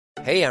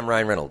Hey, I'm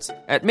Ryan Reynolds.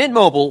 At Mint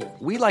Mobile,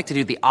 we like to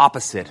do the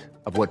opposite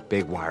of what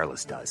Big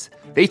Wireless does.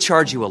 They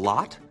charge you a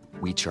lot,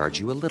 we charge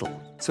you a little.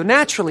 So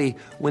naturally,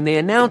 when they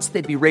announced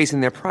they'd be raising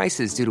their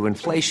prices due to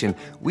inflation,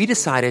 we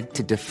decided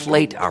to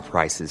deflate our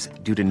prices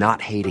due to not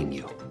hating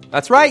you.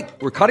 That's right.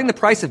 We're cutting the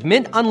price of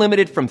Mint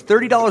Unlimited from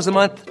 $30 a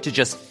month to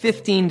just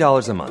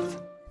 $15 a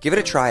month. Give it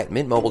a try at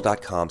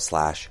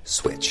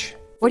mintmobile.com/switch.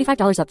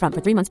 $45 up front for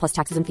 3 months plus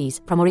taxes and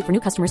fees. Promo rate for new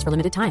customers for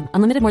limited time.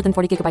 Unlimited more than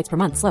 40 gigabytes per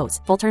month. Slows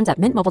full terms at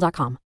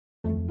mintmobile.com.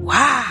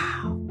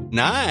 Wow.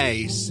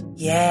 Nice.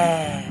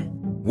 Yeah.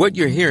 What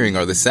you're hearing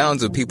are the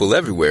sounds of people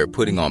everywhere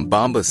putting on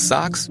Bombas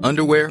socks,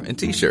 underwear, and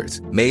T-shirts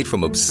made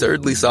from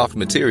absurdly soft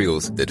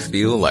materials that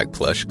feel like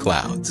plush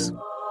clouds.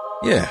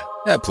 Yeah,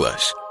 that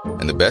plush.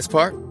 And the best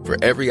part? For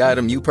every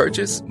item you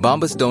purchase,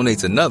 Bombas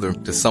donates another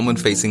to someone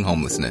facing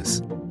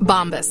homelessness.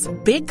 Bombas.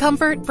 Big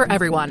comfort for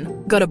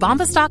everyone. Go to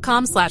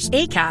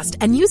bombas.com/ACAST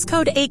and use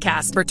code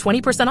ACAST for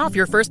 20% off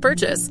your first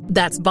purchase.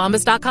 That's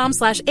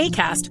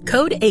bombas.com/ACAST.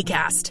 Code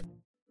ACAST.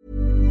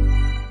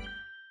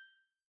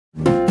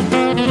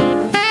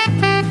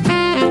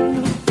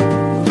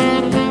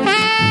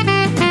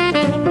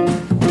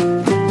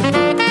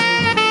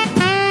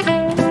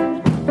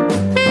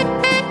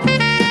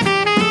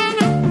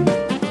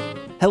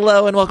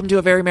 Hello and welcome to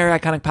a very Merry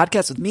Iconic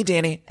podcast with me,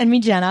 Danny. And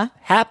me, Jenna.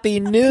 Happy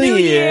New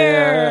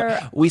Year!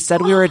 We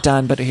said we were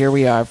done, but here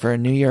we are for a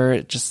New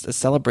Year, just a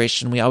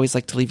celebration. We always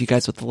like to leave you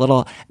guys with a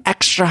little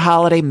extra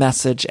holiday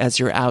message as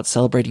you're out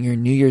celebrating your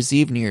New Year's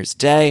Eve, New Year's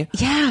Day.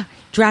 Yeah.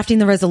 Drafting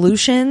the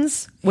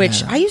resolutions,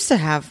 which I used to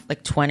have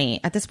like 20.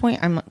 At this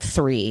point, I'm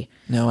 3.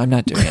 No, I'm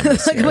not doing it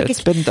this year.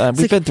 It's been done.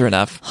 We've been through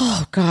enough.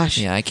 Oh, gosh.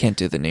 Yeah, I can't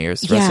do the New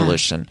Year's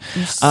resolution.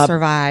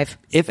 Survive.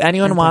 If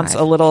anyone wants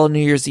a little New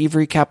Year's Eve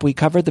recap, we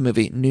covered the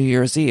movie New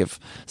Year's Eve,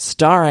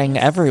 starring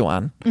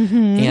everyone.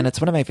 Mm-hmm. And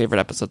it's one of my favorite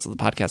episodes of the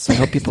podcast, so I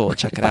hope people will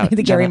check it out.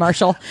 The Gary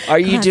Marshall. Are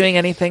you doing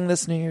anything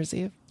this New Year's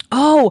Eve?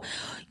 Oh,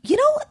 you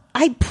know,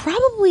 I'm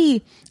going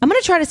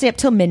to try to stay up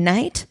till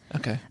midnight.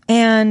 Okay.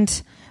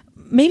 And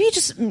maybe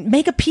just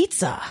make a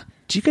pizza.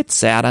 Do you get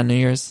sad on New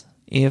Year's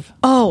Eve?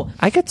 Oh,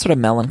 I get sort of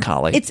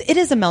melancholy. It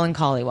is a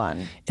melancholy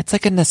one. It's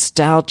like a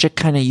nostalgic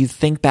kind of, you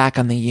think back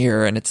on the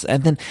year and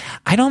then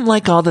I don't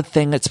like all the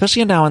thing,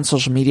 especially now on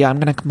social media. I'm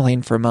going to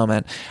complain for a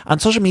moment. On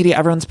social media,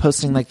 everyone's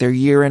posting like their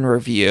year in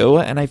review.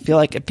 And I feel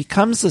like it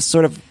becomes this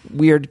sort of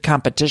weird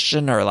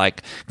competition or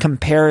like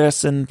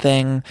comparison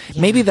thing.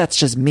 Yeah. Maybe that's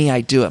just me.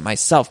 I do it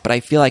myself, but I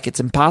feel like it's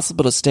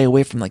impossible to stay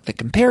away from like the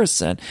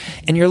comparison.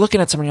 And you're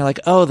looking at someone, you're like,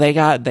 oh, they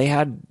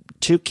had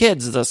 2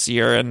 kids this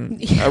year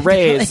and a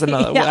raise and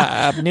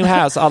a new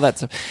house, all that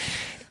stuff.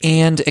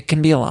 And it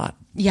can be a lot.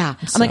 Yeah.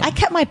 So. I'm like, I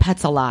kept my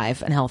pets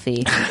alive and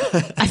healthy.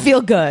 I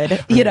feel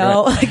good. You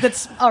know, like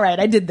that's all right.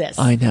 I did this.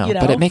 I know,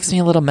 but it makes me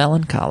a little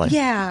melancholy.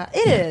 Yeah,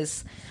 it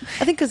is.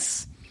 I think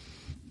it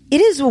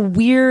is a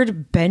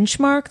weird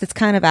benchmark that's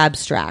kind of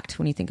abstract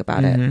when you think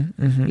about it.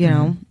 You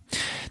know?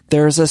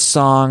 There's a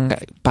song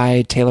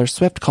by Taylor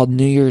Swift called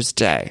New Year's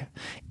Day,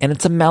 and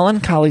it's a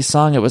melancholy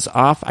song. It was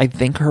off, I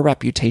think, her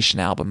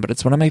Reputation album, but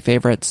it's one of my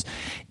favorites.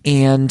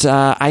 And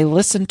I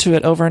listened to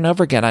it over and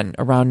over again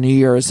around New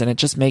Year's, and it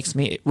just makes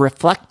me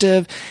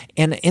reflective.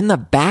 And in the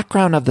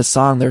background of the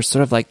song, there's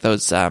sort of like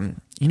those...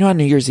 you know, on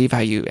New Year's Eve, how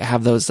you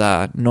have those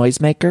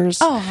noisemakers?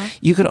 Oh.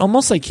 You could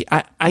almost like,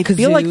 I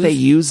feel like they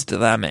used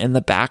them in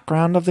the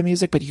background of the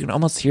music, but you can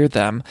almost hear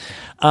them.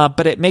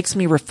 But it makes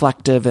me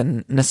reflective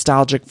and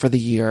nostalgic for the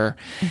year.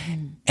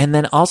 Mm-hmm. And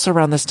then also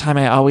around this time,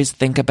 I always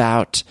think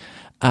about,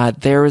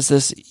 there was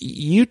this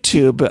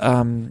YouTube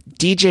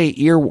DJ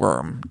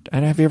Earworm.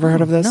 Have you ever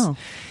heard of this? No.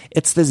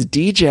 It's this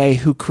DJ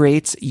who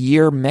creates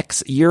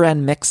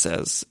year-end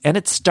mixes. And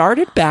it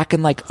started back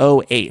in like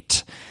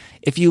 2008.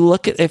 If you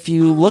look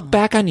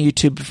back on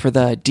YouTube for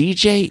the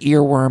DJ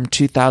Earworm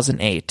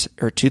 2008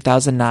 or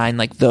 2009,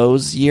 like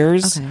those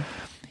years,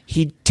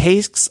 he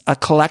takes a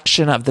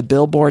collection of the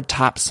Billboard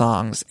top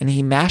songs and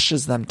he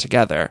mashes them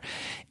together.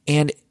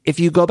 And if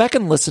you go back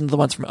and listen to the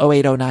ones from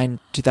 2008, 2009,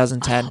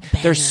 2010,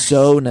 they're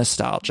so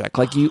nostalgic.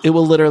 Like it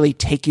will literally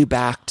take you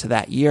back to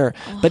that year.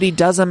 But he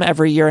does them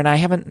every year, and I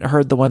haven't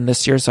heard the one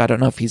this year, so I don't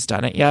know if he's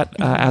done it yet.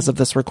 As of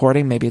this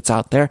recording, maybe it's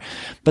out there.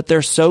 But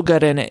they're so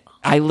good, and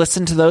I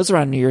listen to those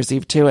around New Year's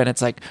Eve too, and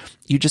it's like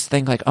you just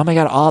think like, oh my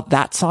god, all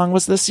that song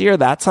was this year,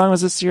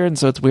 and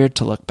so it's weird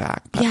to look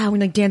back. But. Yeah,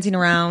 when like dancing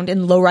around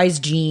in low-rise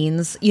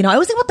jeans. You know, I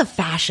always think about the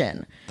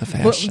fashion.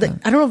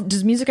 I don't know,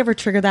 does music ever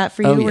trigger that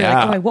for you? Oh, where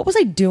yeah. You're like, what was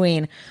I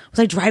doing? Was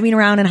I driving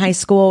around in high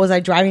school? Was I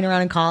driving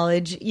around in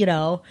college? You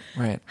know,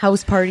 right?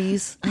 House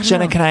parties.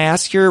 Jenna, can I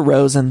ask your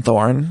rose and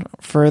thorn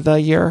for the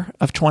year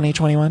of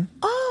 2021?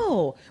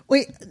 Oh,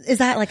 wait, is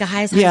that like a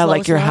highest? Yeah, lowest,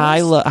 like your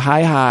lowest?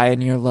 high,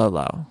 and your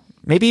low.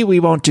 Maybe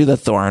we won't do the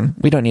thorn.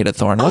 We don't need a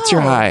thorn. What's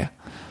your high?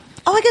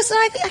 Oh, I guess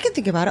I can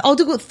think about it. I'll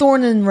do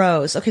thorn and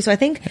rose. Okay, so I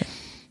think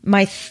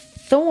my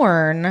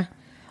thorn,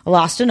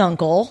 lost an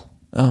uncle.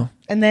 Oh.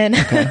 And then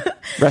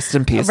rest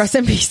in peace. Rest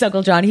in peace,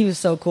 Uncle John. He was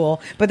so cool.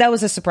 But that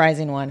was a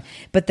surprising one.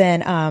 But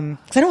then,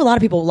 because I know a lot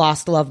of people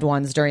lost loved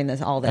ones during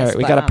all this. All right,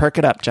 we got to perk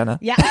it up, Jenna.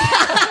 Yeah.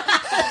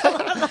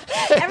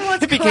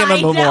 Everyone's it became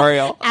a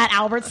memorial. At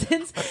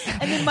Albertsons.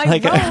 And then my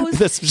Like rose.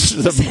 this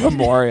is a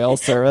memorial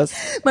service.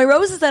 My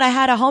rose is that I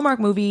had a Hallmark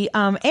movie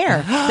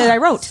air that I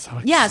wrote.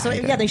 So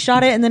they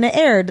shot it and then it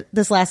aired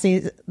this last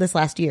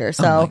year.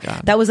 So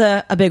God. that was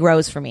a big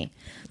rose for me.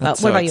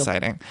 That's what about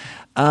exciting.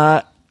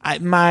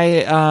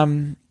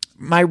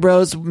 My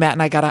rose, Matt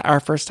and I got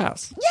our first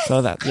house. Yes!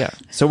 So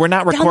So we're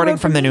not recording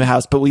from the new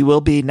house, but we will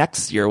be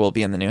next year. We'll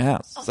be in the new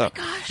house. Oh so my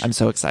gosh. I'm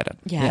so excited.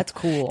 Yeah, that's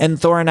cool. And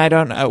Thor and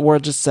I we'll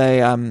just say,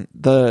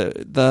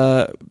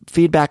 the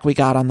feedback we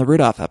got on the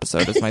Rudolph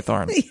episode is my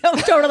thorn.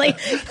 Totally.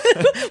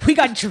 We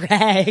got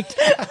dragged.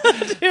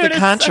 Dude, the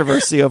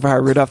controversy over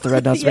our Rudolph the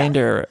Red-Nosed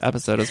Reindeer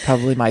episode is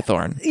probably my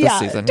thorn this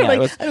season.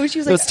 Totally. Yeah,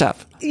 it was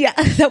tough. Yeah,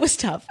 that was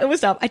tough. It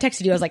was tough. I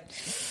texted you. I was like,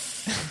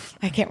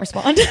 I can't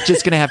respond.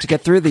 Just gonna have to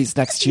get through these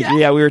next few.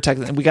 Yeah, we were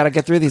texting. We got to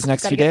get through these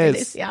next few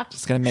days.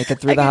 Just gonna make it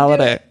through the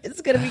holiday. It's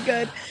gonna be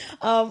good.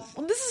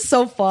 This is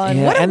so fun.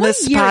 Yeah, and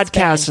this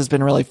podcast has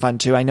been really fun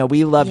too. I know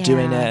we love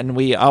doing it, and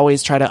we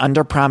always try to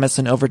underpromise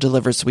and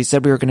overdeliver. So we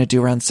said we were going to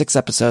do around 6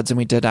 episodes, and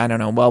we did, I don't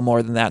know, well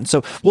more than that. And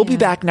so we'll be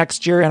back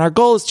next year, and our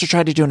goal is to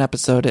try to do an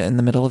episode in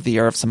the middle of the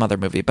year of some other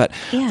movie. But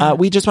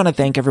we just want to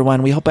thank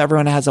everyone. We hope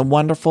everyone has a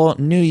wonderful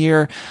new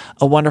year,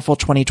 a wonderful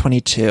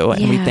 2022,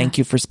 and we thank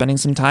you for spending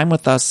some time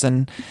with us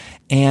and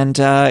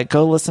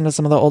go listen to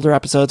some of the older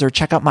episodes or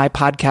check out my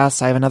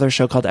podcast. I have another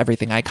show called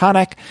Everything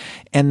Iconic,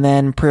 and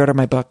then pre-order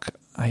my book,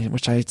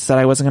 which I said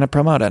I wasn't going to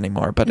promote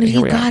anymore, but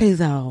here we are. You got to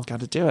though.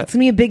 Got to do it. It's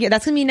going to be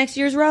that's going to be next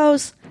year's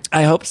Rose.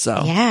 I hope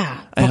so.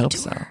 Yeah. I hope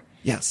so.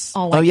 Yes.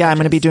 I'm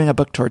going to be doing a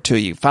book tour too.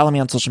 You follow me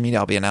on social media.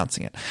 I'll be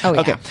announcing it. Oh, yeah.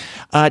 Okay.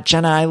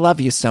 Jenna, I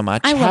love you so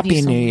much.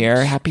 Happy New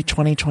Year. Happy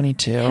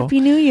 2022. Happy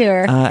New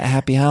Year.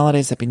 Happy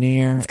holidays. Happy New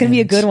Year. It's going to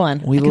be a good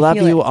one. We love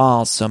you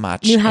all so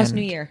much. New house,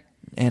 new year.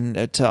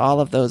 And to all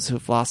of those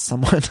who've lost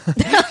someone.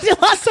 You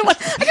lost someone.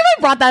 I can't believe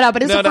I brought that up,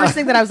 but it's the first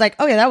thing that I was like,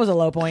 oh yeah, that was a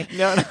low point.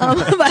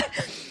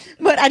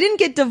 But I didn't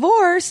get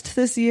divorced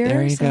this year.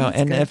 There you go.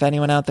 And if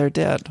anyone out there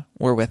did,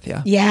 we're with you.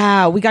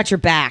 Yeah, we got your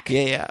back.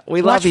 Yeah.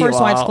 We love you all. First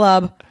Wives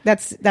Club.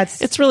 That's.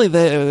 It's really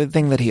the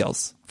thing that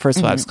heals.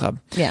 First Wives Club.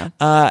 Yeah.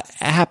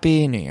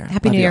 Happy New Year.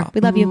 Happy New Year.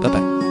 We love you. Bye bye.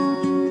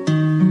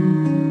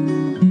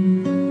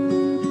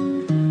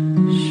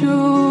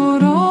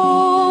 Should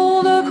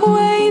old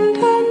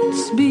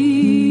acquaintance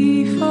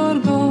be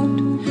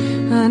forgot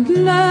and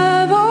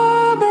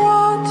never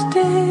brought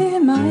to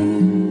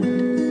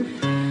mind?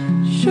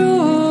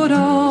 Should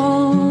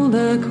old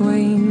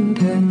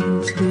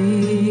acquaintance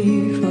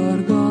be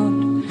forgot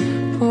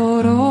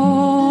for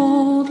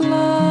old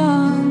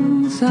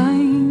lang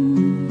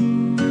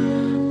syne?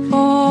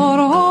 For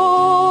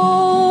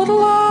old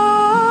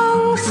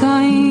lang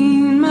syne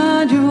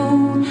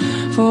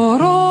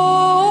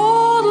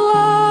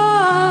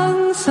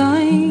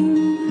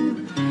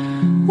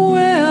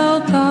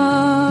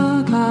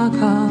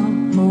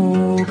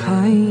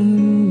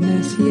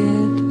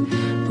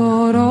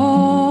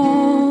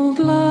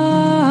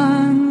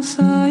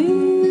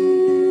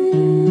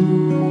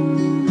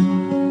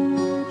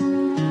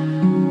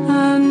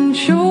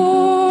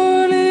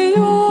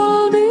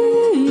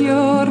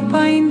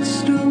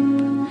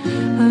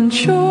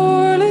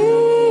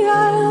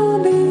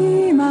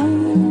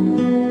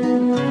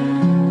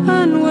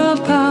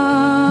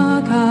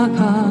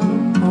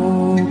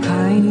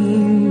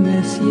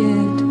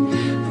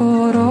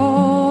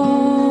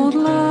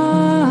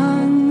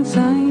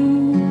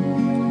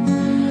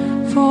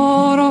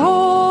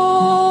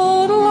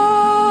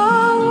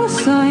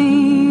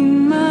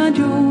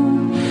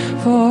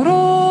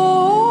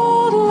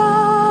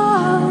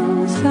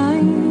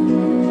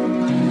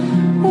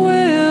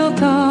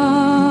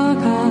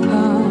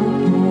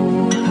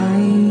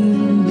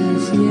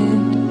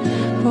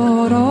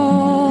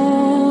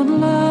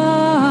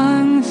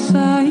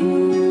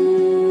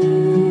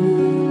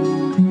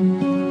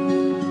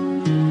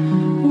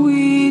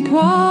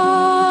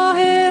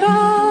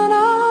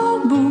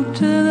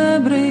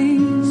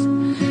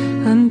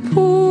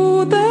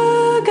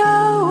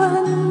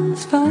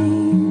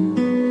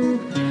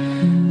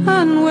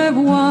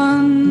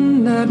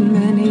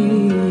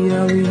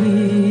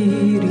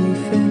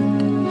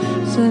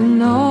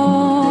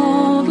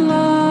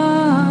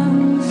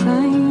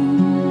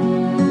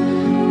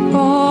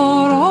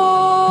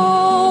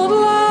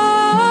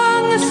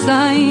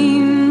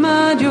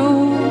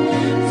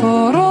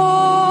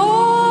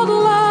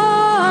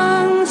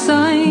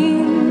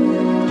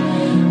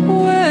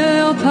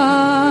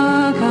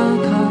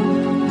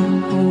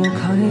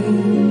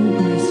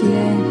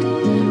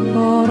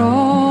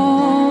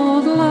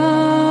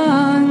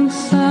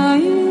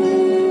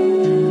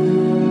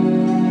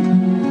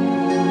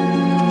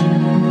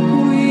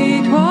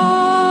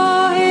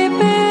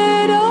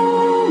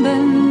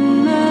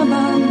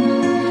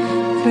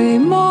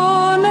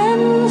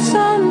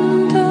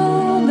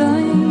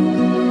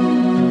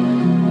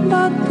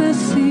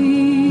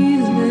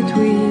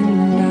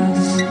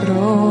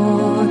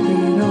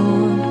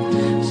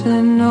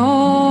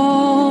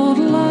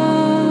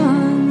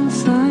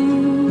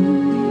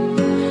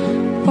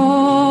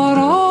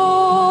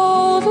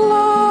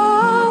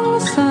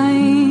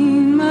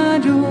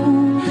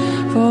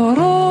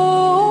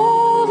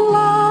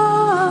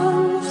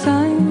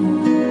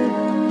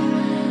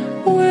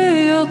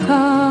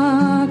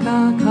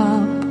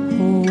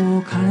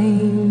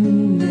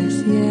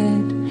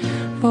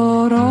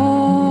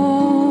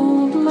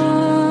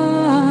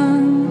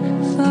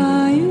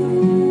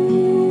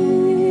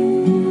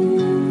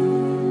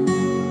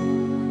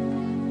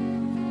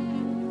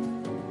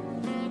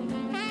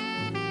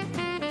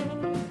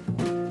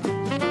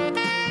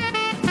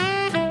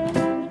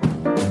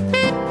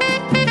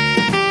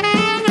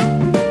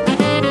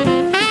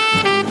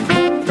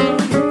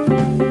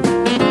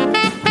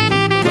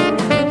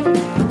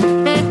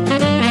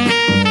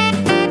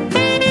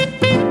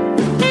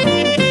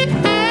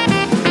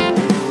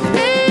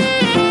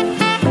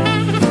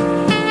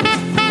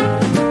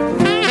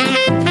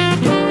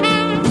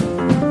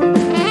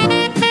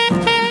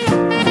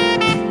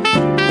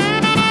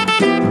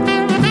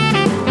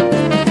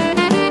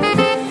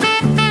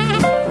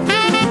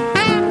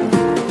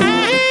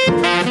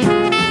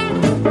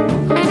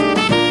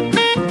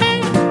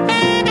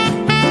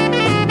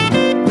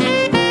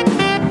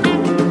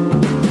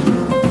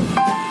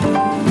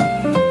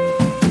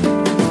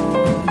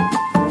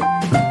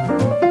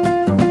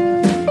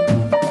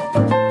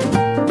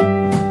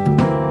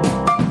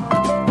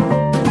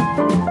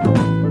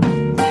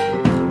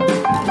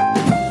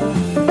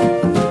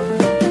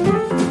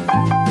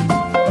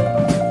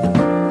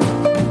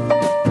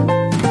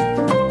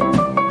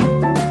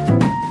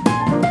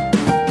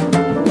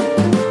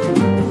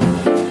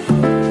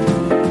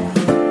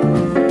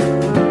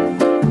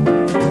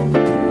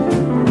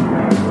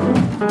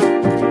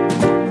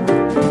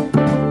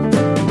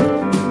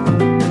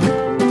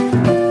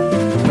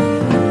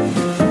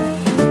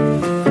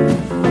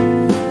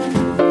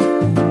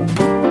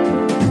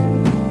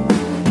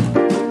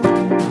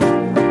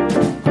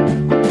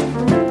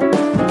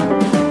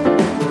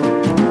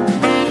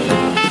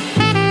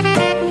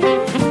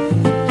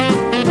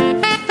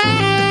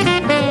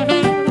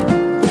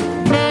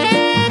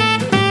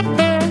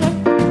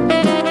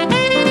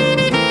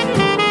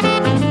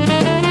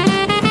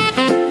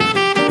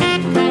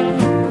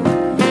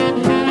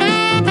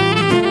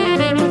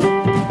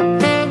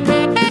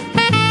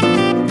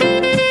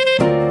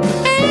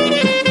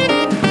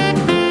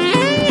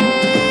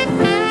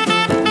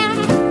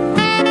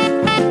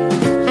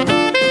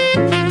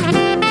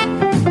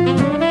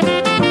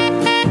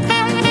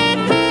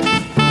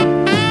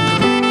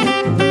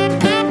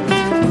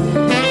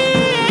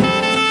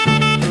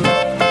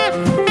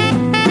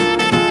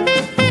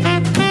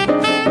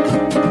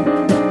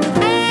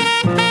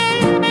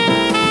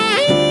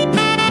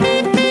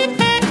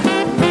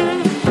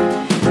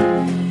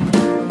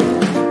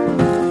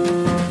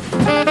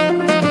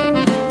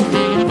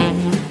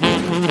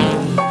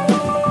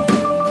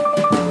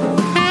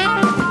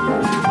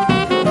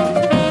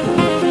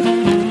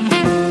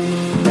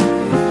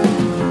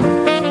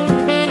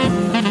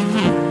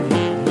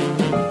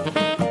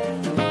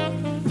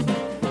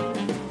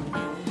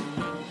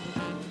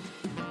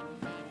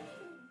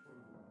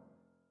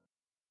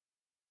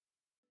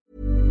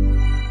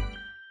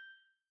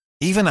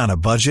Even on a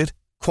budget,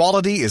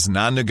 quality is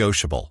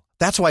non-negotiable.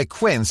 That's why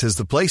Quince is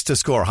the place to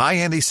score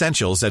high-end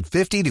essentials at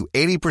 50 to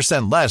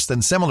 80% less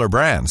than similar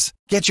brands.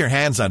 Get your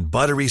hands on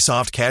buttery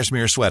soft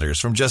cashmere sweaters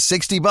from just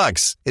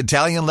 $60,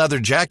 Italian leather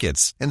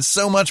jackets, and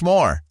so much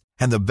more.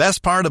 And the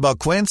best part about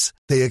Quince,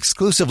 they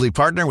exclusively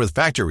partner with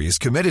factories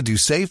committed to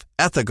safe,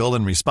 ethical,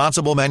 and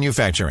responsible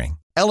manufacturing.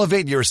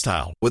 Elevate your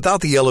style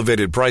without the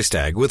elevated price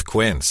tag with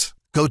Quince.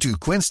 Go to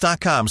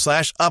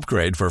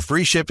quince.com/upgrade for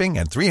free shipping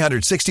and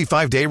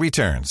 365-day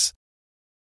returns.